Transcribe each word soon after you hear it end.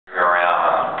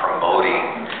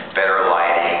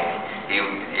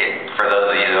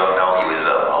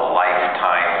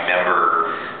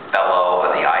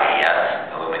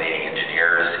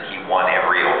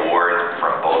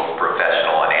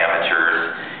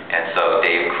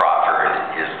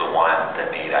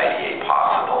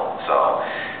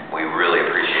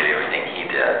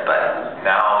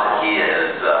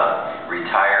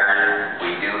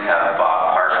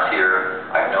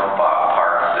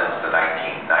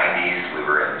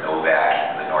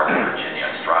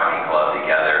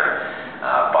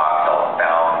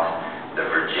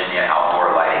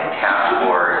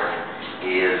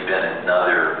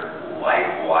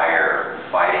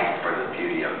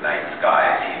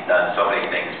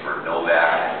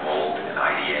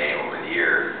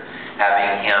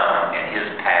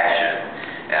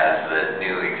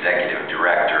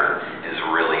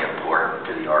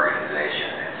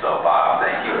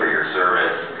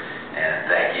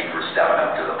stepping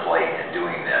up to the plate and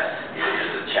doing this. It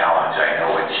is a challenge. I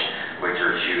know which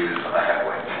are shoes,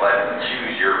 what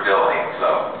shoes you're filling,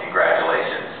 so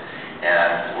congratulations.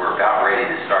 And we're about ready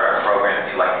to start our program.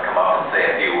 If you'd like to come up and say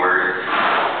a few words.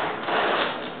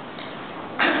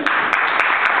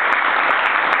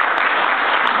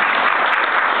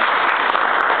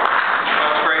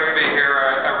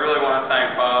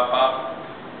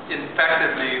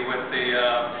 Infected me with the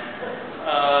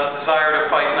desire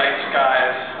to fight night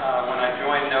skies. When I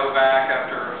joined NOVAC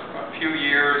after a few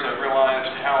years, I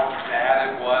realized how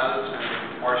bad it was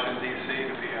in Washington, D.C.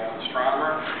 to be an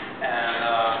astronomer.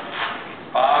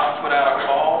 And Bob put out a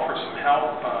call for some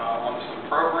help on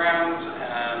some programs,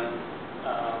 and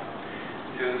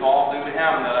it was all due to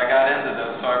him that I got into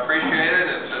this. So I appreciate it.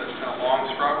 It's been a long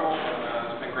struggle,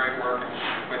 but it's been great working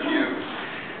with you.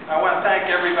 I want to thank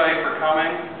everybody for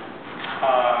coming.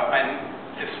 And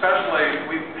especially,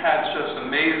 we've had just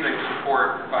amazing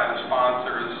support by the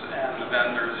sponsors and the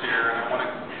vendors here, and I want to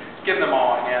give them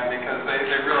all again because they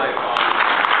really have